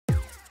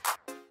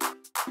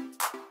Hello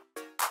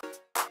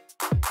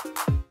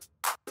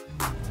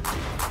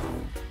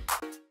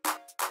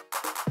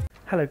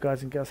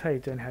guys and girls, how you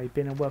doing, how you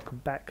been, and welcome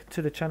back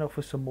to the channel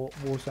for some more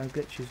Warzone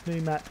glitches.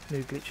 New map,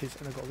 new glitches,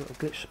 and I've got a little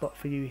glitch spot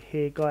for you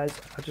here guys.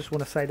 I just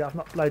want to say that I've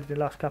not uploaded in the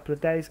last couple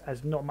of days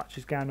as not much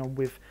is going on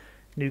with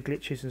new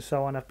glitches and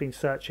so on. I've been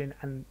searching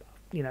and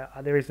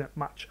there isn't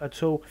much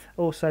at all.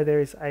 Also there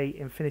is a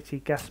infinity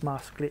gas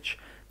mask glitch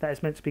that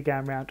is meant to be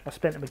going around. I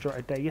spent the majority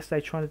of the day yesterday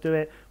trying to do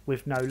it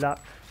with no luck.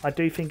 I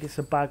do think it's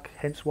a bug,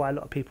 hence why a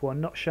lot of people are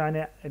not showing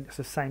it, and it's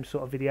the same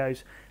sort of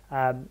videos.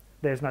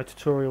 There's no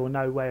tutorial or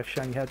no way of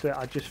showing you how to do it.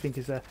 I just think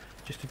it's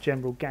just a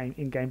general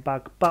in-game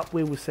bug, but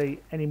we will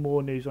see. Any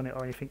more news on it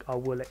or anything, I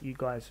will let you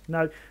guys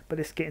know. But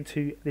let's get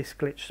into this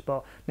glitch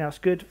spot. Now it's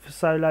good for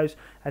solos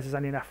as there's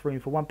only enough room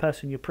for one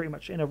person. You're pretty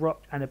much in a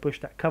rock and a bush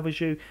that covers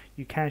you.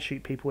 You can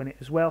shoot people in it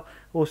as well.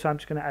 Also, I'm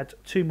just going to add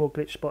 2 more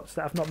glitch spots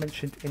that I've not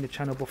mentioned in the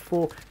channel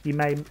before. You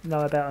may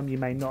know about them, you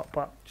may not,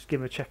 but just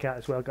give them a check out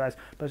as well guys.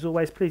 But as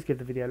always, please give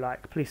the video a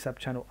like, please sub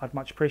channel, I'd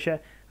much appreciate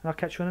it, and I'll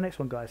catch you on the next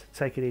one guys.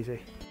 Take it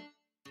easy.